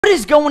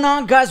is going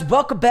on, guys?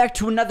 Welcome back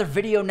to another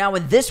video. Now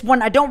in this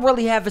one, I don't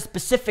really have a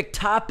specific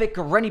topic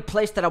or any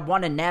place that I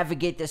want to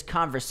navigate this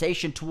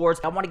conversation towards.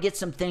 I want to get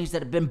some things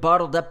that have been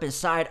bottled up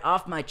inside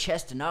off my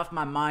chest and off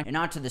my mind and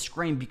onto the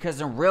screen,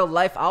 because in real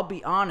life, I'll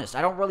be honest,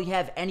 I don't really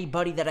have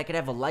anybody that I could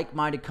have a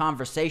like-minded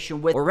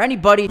conversation with, or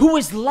anybody who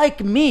is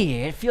like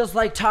me. It feels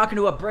like talking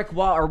to a brick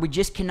wall, or we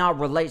just cannot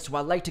relate. So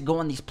I like to go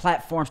on these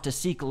platforms to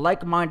seek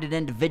like-minded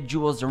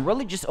individuals and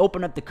really just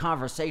open up the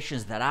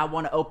conversations that I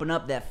want to open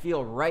up that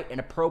feel right and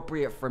appropriate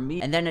for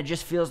me, and then it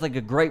just feels like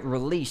a great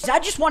release. I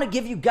just want to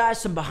give you guys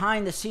some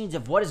behind the scenes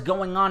of what is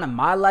going on in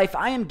my life.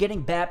 I am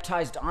getting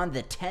baptized on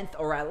the 10th,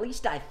 or at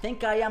least I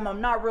think I am. I'm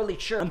not really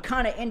sure. I'm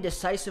kind of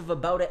indecisive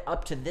about it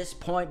up to this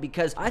point,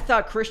 because I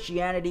thought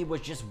Christianity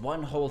was just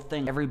one whole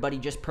thing. Everybody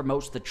just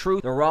promotes the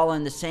truth. They're all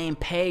on the same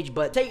page,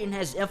 but Satan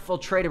has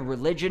infiltrated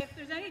religion. If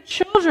there's any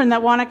children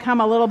that want to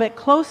come a little bit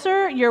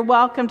closer, you're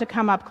welcome to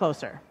come up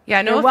closer.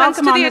 Yeah, no offense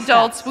to the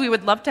adults. We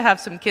would love to have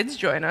some kids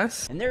join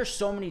us. And there's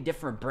so many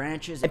different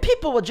branches. And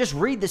people will just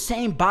read the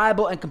same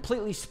Bible and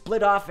completely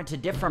split off into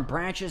different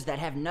branches that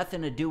have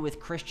nothing to do with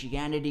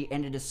Christianity.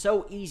 And it is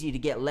so easy to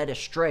get led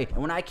astray.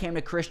 And when I came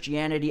to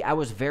Christianity, I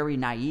was very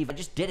naive. I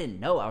just didn't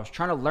know. I was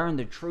trying to learn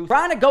the truth,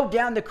 trying to go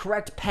down the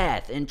correct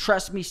path. And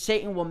trust me,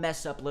 Satan will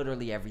mess up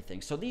literally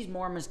everything. So these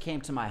Mormons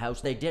came to my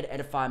house. They did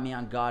edify me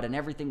on God, and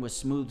everything was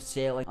smooth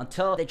sailing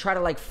until they try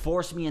to like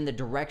force me in the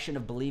direction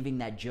of believing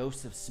that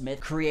Joseph Smith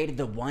created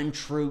the one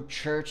true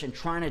church and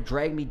trying to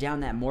drag me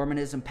down that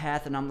Mormonism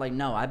path. And I'm like,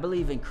 no, I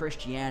believe in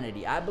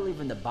Christianity. I believe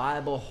in the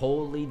Bible,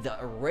 holy,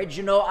 the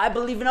original. I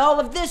believe in all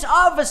of this,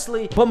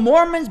 obviously. But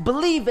Mormons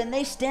believe, and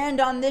they stand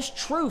on this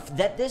truth,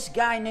 that this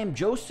guy named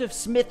Joseph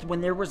Smith,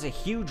 when there was a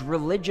huge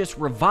religious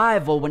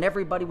revival, when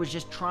everybody was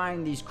just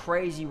trying these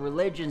crazy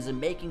religions and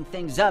making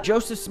things up,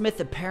 Joseph Smith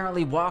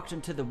apparently walked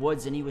into the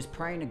woods and he was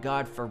praying to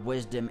God for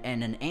wisdom,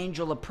 and an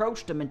angel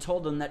approached him and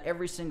told him that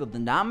every single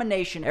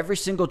denomination, every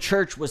single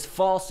church was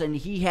false, and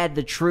he had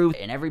the truth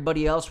and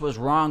everybody else was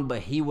wrong, but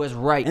he was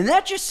right. And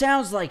that just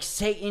sounds like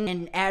Satan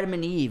and Adam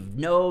and Eve.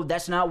 No,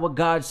 that's not what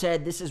God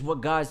said. This is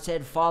what God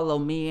said. Follow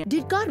me.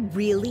 Did God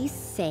really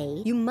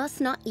say you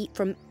must not eat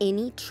from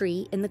any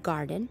tree in the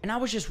garden? And I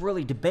was just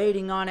really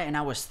debating on it, and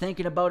I was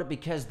thinking about it,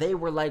 because they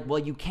were like, well,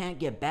 you can't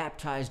get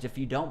baptized if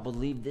you don't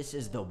believe this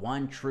is the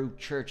one true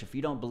church. If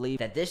you don't believe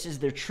that this is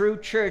the true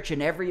church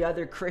and every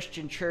other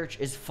Christian church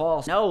is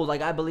false. No,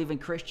 like, I believe in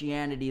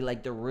Christianity,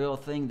 like the real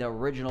thing, the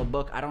original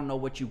book. I don't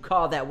know what you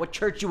call that, what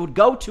church you would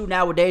go to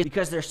nowadays,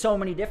 because there's so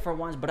many different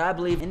ones, but I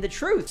believe in the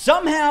truth.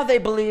 Somehow they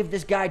believe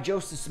this guy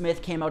Joseph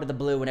Smith came out of the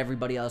blue and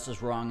everybody else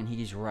is wrong and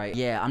he's right.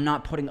 Yeah, I'm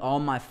not putting all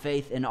my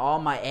faith and all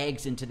my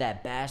eggs into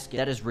that basket.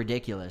 That is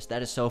ridiculous.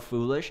 That is so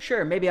foolish.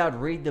 Sure, maybe I would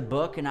read the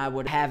book and I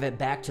would have it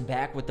back to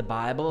back with the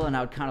Bible, and I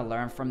would kind of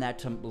learn from that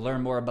to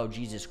learn more about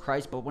Jesus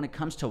Christ. But when it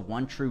comes to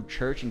one true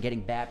church and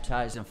getting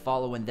baptized and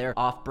following their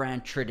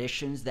off-brand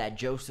traditions that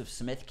Joseph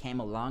Smith came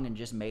along and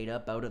just made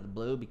up out of the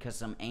blue because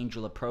some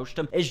angel approached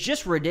him, it's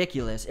just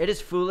ridiculous. It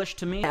is foolish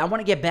to me. I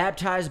want to get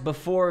baptized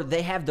before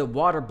they have the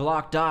water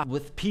blocked off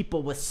with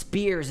people with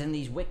spears, and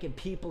these wicked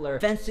people are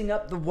fencing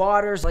up the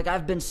waters. Like,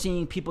 I've been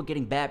seeing people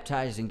getting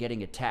baptized and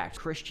getting attacked.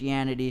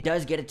 Christianity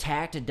does get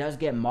attacked, it does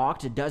get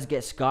mocked, it does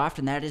get scoffed,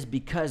 and that is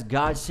because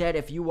God said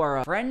if you are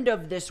a friend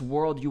of this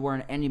world, you are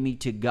an enemy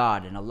to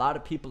God. And a lot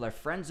of people are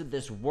friends of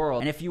this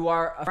world, and if you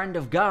are a friend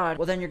of God,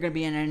 well, then you're going to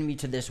be an enemy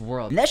to this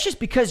world. And that's just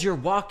because you're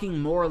walking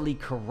morally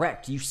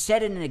correct. You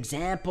set an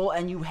example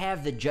and you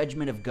have the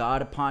judgment of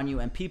God upon you,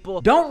 and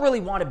people don't really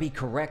want to be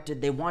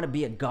corrected. They want to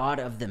be a god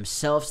of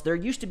themselves. They're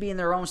used to being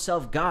their own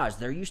self-gods.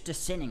 They're used to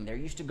sinning. They're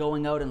used to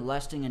going out and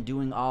lusting and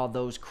doing all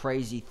those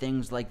crazy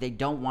things. Like, they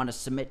don't want to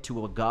submit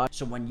to a god.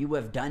 So when you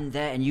have done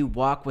that and you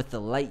walk with the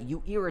light,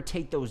 you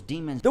irritate those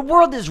demons. The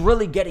world is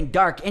really getting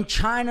dark. In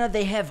China,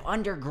 they have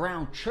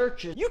underground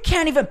churches. You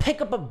can't even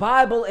pick up a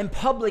Bible in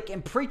public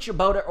and preach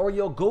about it, or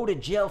you'll go to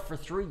jail for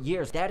 3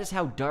 years. That is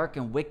how dark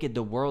and wicked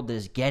the world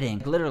is getting.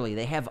 Literally,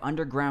 they have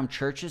underground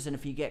churches, and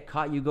if you get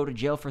caught, you go to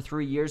jail for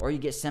 3 years, or you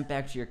get sent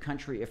back to your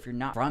country if you're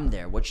not from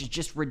there, which is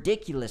just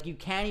ridiculous. You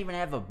can't even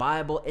have a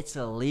Bible. It's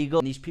illegal.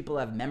 And these people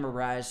have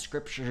memorized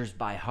scriptures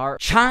by heart.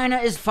 China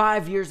is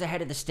 5 years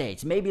ahead of the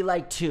States, maybe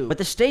like 2. But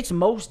the States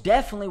most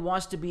definitely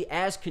wants to be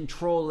as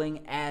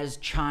controlling as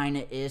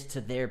China is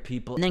to their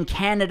people. And then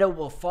Canada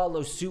will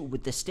follow suit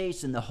with the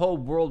States, and the whole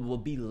world will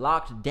be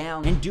locked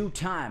down in due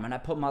time. And I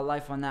put my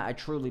life on that. I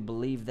truly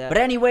believe that. But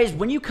anyways,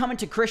 when you come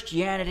into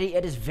Christianity,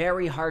 it is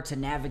very hard to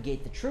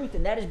navigate the truth.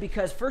 And that is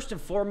because, first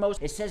and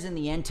foremost, it says in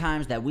the end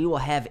times that we will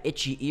have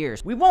itchy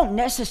ears. We won't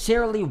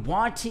necessarily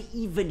want to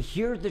even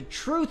hear the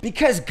truth,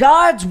 because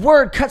God's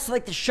word cuts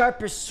like the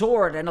sharpest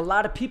sword, and a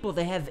lot of people,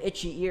 they have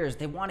itchy ears.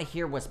 They want to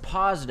hear what's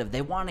positive.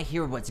 They want to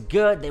hear what's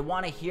good. They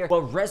want to hear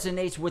what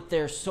resonates with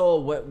their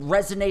soul, what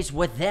resonates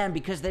with them,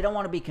 because they don't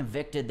want to be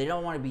convicted. They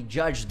don't want to be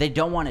judged. They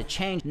don't want to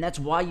change. And that's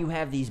why you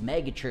have these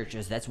mega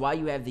churches. That's why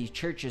you have these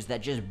churches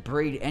that just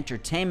breed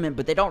entertainment,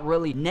 but they don't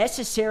really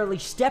necessarily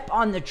step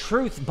on the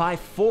truth by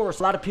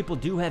force. A lot of people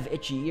do have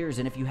itchy ears,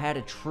 and if you had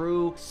a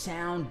true,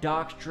 sound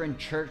doctrine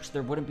church,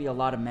 there wouldn't be a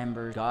lot of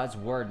members. God's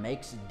word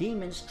makes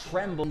demons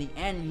tremble. In the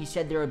end, he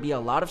said there would be a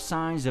lot of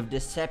signs of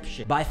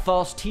deception by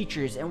false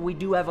teachers, and we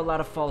do have a lot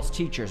of false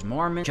teachers.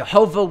 Mormon,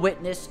 Jehovah's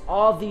Witness,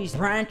 all these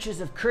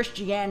branches of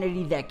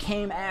Christianity that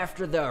came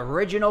after the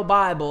original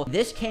Bible.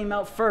 This came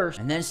out first,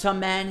 and then some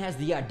man has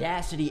the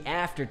audacity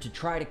after to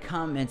try to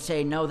come and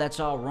say, no, that's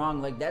all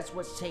wrong. Like, that's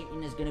what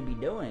Satan is going to be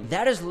doing.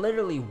 That is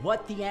literally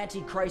what the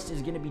Antichrist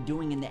is going to be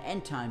doing in the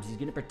end times. He's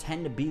going to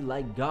pretend to be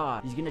like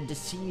God. He's going to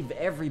deceive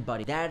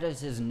everybody. That is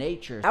his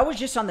nature. I was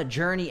just on the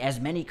journey, as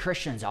many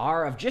Christians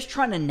are, of just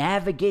trying to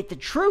navigate the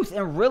truth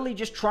and really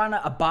just trying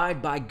to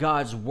abide by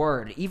God's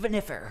word. Even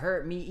if it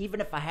hurt me, even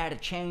if I had to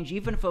change,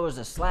 even if it was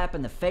a slap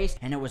in the face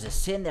and it was a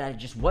sin that I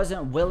just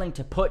wasn't willing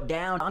to put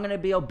down, I'm going to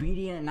be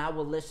obedient and I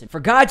will listen. For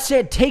God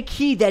said, take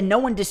heed that no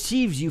one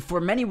deceives you, for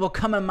many will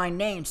come in my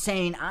name,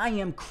 saying, I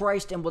am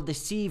Christ, and will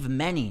deceive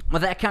many. Well,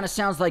 that kind of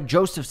sounds like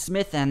Joseph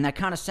Smith, and that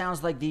kind of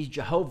sounds like these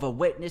Jehovah's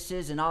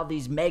Witnesses and all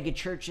these mega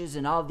churches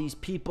and all these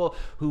people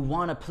who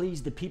want to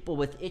please the people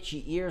with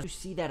itchy ears. You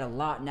see that a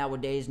lot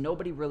nowadays.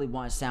 Nobody really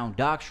wants sound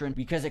doctrine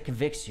because it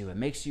convicts you. It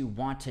makes you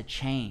want to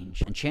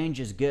change, and change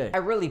is good. I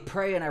really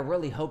pray and I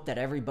really hope that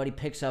everybody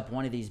picks up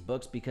one of these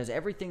books, because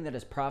everything that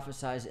is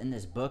prophesied in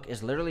this book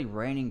is literally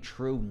reigning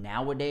true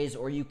nowadays,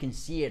 or you can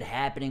see it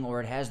happening, or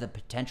it has the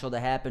potential to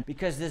happen,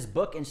 because this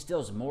book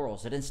instills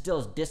morals, it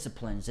instills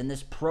disciplines, and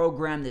this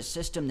program, this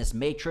system, this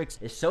matrix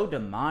is so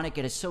demonic,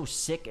 it is so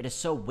sick, it is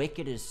so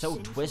wicked, it is so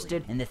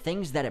twisted, and the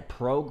things that it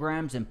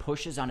programs and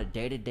pushes on a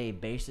day-to-day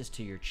basis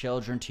to your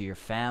children, to your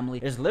family,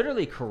 is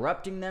literally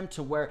corrupting them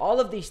to where all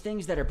of these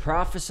things that are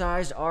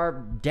prophesied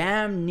are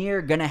damn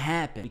near gonna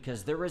happen,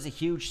 because there is a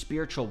huge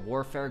spiritual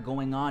warfare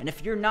going on, and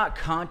if you're not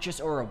conscious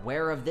or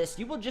aware of this,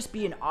 you will just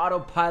be an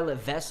autopilot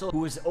vessel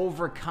who is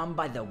overcome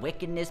by the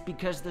wickedness,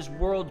 because this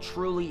world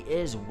truly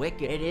is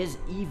wicked. It is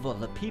evil.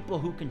 The people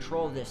who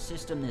control this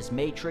system, this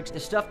matrix, the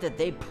stuff that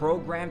they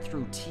program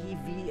through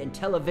TV and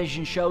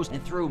television shows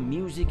and through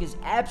music is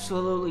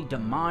absolutely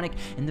demonic,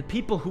 and the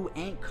people who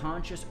ain't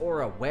conscious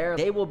or aware,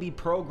 they will be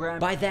programmed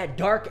by that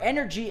dark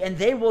energy, and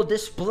they will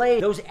display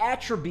those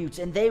attributes,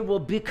 and they will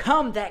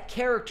become that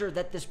character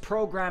that this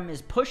program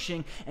is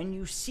pushing, and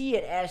you see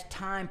it as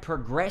time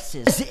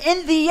progresses.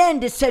 In the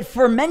end, it said,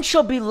 for men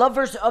shall be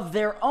lovers of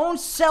their own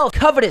self,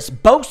 covetous,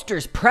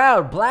 boasters,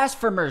 proud,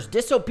 blasphemers,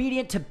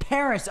 disobedient to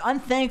parents,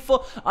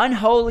 unthankful,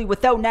 unholy,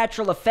 without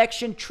natural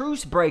affection,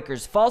 truce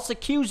breakers, false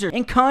accusers,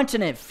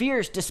 incontinent,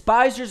 fierce,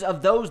 despisers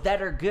of those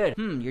that are good.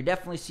 You're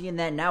definitely seeing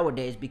that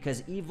nowadays,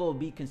 because evil will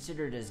be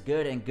considered as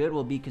good and good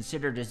will be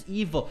considered as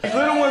evil. These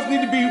little ones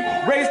need to be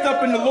raised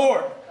up in the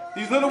Lord.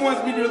 These little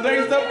ones need to be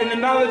raised up in the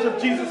knowledge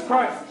of Jesus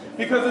Christ,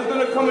 because there's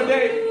going to come a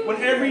day when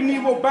every knee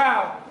will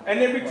bow and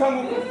every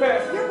tongue will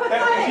confess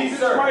that Jesus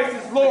Christ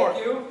is Lord,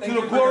 to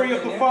the glory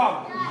of the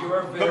Father.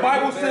 The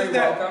Bible says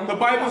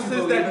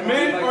that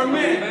men are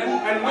men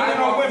and women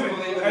are women,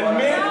 and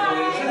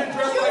men shouldn't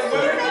dress like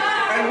women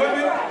and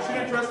women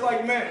shouldn't dress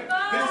like men.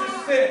 This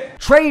is sin.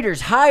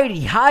 Traitors,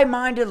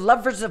 high-minded,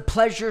 lovers of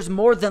pleasures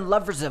more than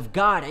lovers of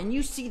God. And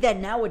you see that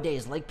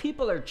nowadays, like,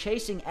 people are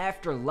chasing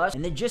after lust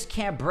and they just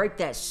can't break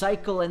that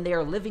cycle, and they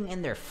are living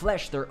in their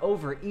flesh. They're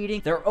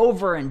overeating, they're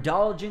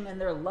overindulging, and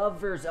they're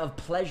lovers of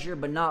pleasure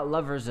but not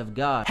lovers of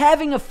God.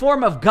 Having a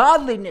form of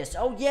godliness.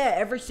 Oh yeah,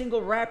 every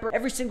single rapper,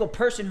 every single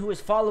person who is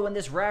following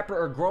this rapper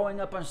or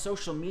growing up on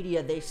social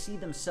media, they see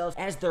themselves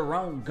as their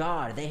own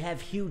God. They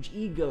have huge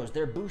egos.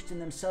 They're boosting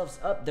themselves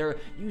up. They're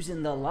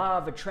using the law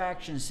of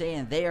attraction,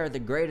 saying they are the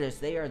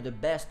greatest, they are the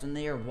best, and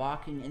they are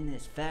walking in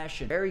this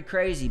fashion. Very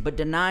crazy, but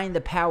denying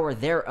the power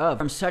thereof.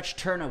 From such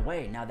turn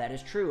away. Now that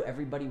is true.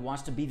 Everybody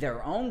wants to be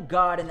their own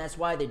God, and that's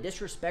why they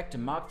disrespect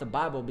and mock the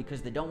Bible,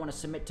 because they don't want to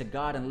submit to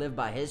God and live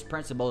by his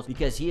principles,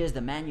 because he is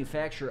the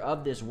manufacturer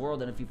of this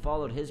world, and if you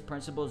followed his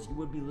principles, you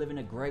would be living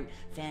a great,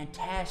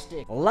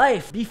 fantastic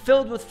life. Be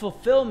filled with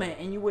fulfillment,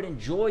 and you would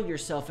enjoy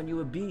yourself, and you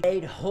would be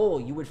made whole.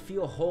 You would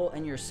feel whole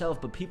in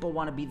yourself, but people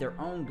want to be their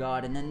own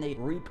God, and then they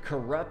reap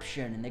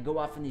corruption, and they go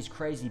off in these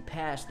crazy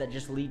paths that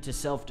just lead to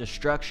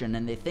self-destruction,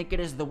 and they think it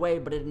is the way,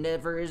 but it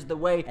never is the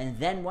way. And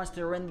then once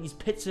they're in these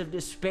pits of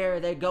despair,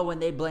 they go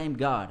and they blame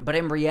God, but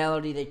in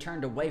reality they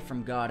turned away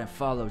from God and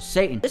followed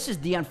Satan. This is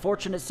the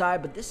unfortunate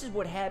side, but this is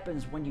what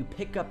happens when you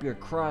pick up your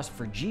cross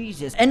for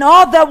Jesus. And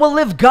all that will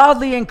live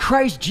godly in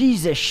Christ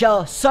Jesus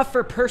shall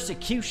suffer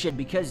persecution,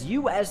 because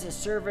you as his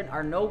servant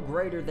are no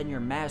greater than your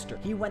master.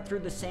 He went through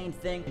the same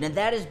thing, and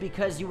that is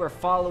because you are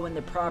following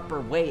the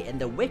proper way, and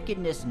the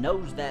wickedness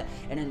knows that,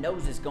 and it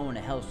knows it's going going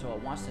to hell, so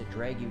it wants to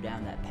drag you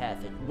down that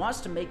path. It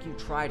wants to make you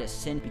try to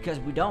sin, because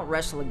we don't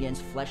wrestle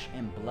against flesh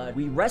and blood.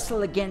 We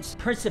wrestle against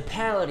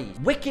principalities,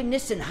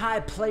 wickedness in high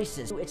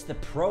places. It's the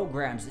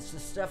programs, it's the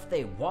stuff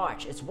they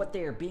watch, it's what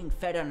they are being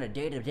fed on a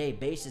day-to-day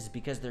basis,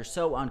 because they're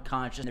so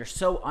unconscious, they're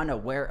so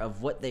unaware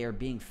of what they are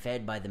being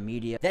fed by the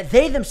media, that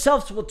they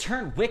themselves will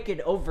turn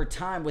wicked over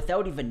time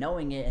without even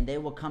knowing it, and they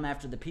will come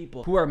after the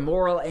people who are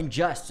moral and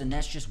just, and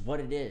that's just what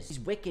it is. These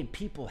wicked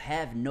people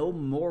have no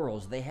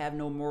morals, they have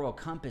no moral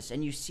compass,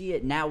 and you see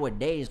it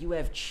nowadays. You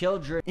have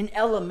children in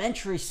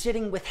elementary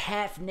sitting with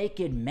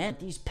half-naked men.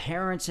 These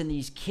parents and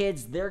these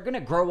kids, they're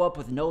gonna grow up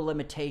with no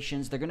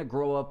limitations, they're gonna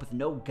grow up with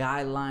no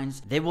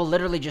guidelines. They will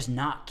literally just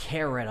not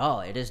care at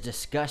all. It is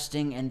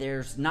disgusting, and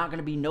there's not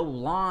gonna be no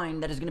line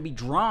that is gonna be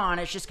drawn.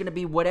 It's just gonna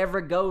be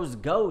whatever goes,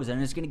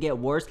 and it's gonna get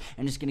worse,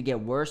 and it's gonna get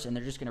worse, and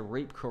they're just gonna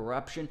reap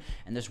corruption,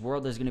 and this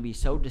world is gonna be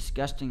so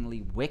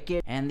disgustingly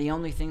wicked, and the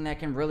only thing that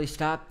can really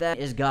stop that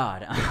is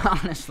God.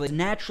 Honestly,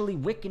 naturally,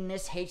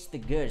 wickedness hates the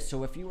good,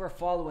 so if you are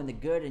following the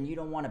good and you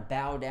don't want to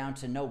bow down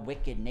to no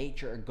wicked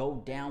nature, or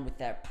go down with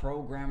that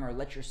program, or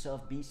let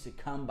yourself be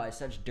succumbed by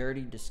such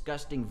dirty,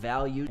 disgusting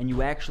values, and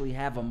you actually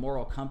have a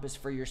moral compass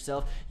for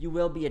yourself, you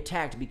will be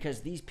attacked,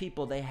 because these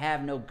people, they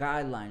have no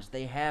guidelines,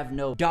 they have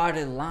no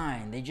dotted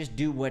line, they just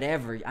do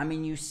whatever. I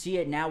mean, you see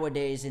it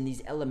nowadays in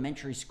these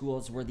elementary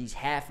schools where these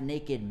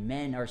half-naked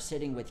men are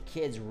sitting with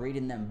kids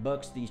reading them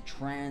books, these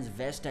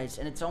transvestites,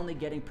 and it's only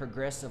getting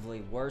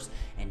progressively worse,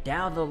 and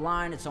down the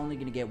line it's only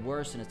going to get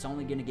worse, and it's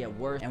only going to get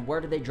worse. And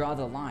where do they draw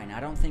the line? I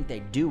don't think they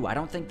do. I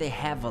don't think they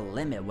have a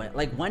limit.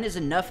 When is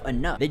enough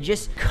enough? They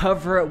just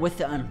cover it with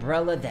the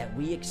umbrella that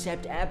we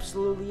accept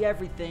absolutely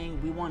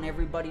everything. We want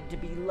everybody to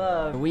be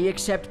loved. We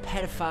accept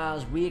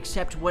pedophiles. We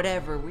accept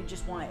whatever. We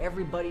just want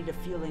everybody to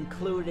feel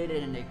included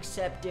and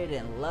accepted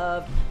and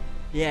loved.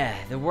 Yeah,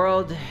 the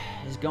world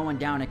is going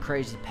down a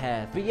crazy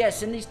path. But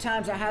yes, in these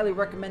times, I highly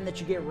recommend that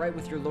you get right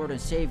with your Lord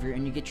and Savior,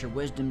 and you get your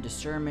wisdom,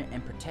 discernment,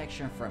 and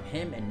protection from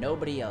Him and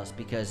nobody else.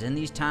 Because in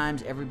these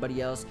times, everybody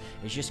else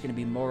is just going to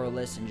be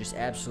moralist and just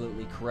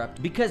absolutely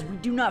corrupt. Because we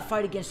do not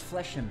fight against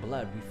flesh and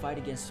blood. We fight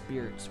against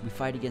spirits. We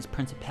fight against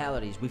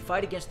principalities. We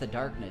fight against the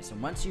darkness.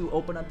 And once you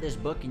open up this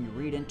book and you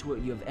read into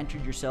it, you have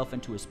entered yourself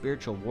into a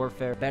spiritual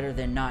warfare. Better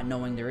than not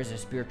knowing there is a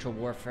spiritual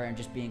warfare and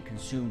just being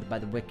consumed by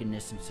the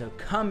wickedness. And so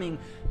coming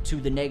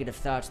to the negative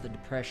thoughts, the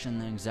depression,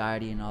 the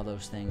anxiety, and all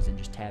those things, and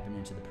just tapping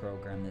into the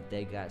program that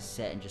they got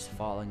set and just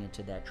falling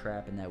into that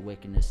trap and that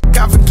wickedness.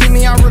 God forgive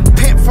me, I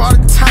repent for all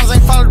the times I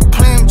ain't followed the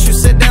plan, but you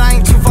said that I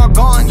ain't too far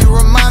gone. You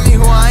remind me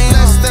who I am.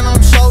 Blessed and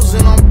I'm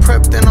chosen, I'm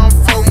prepped and I'm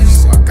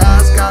focused.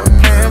 God's got a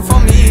plan for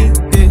me.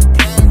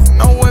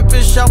 No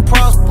weapon shall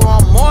prosper,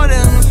 I'm more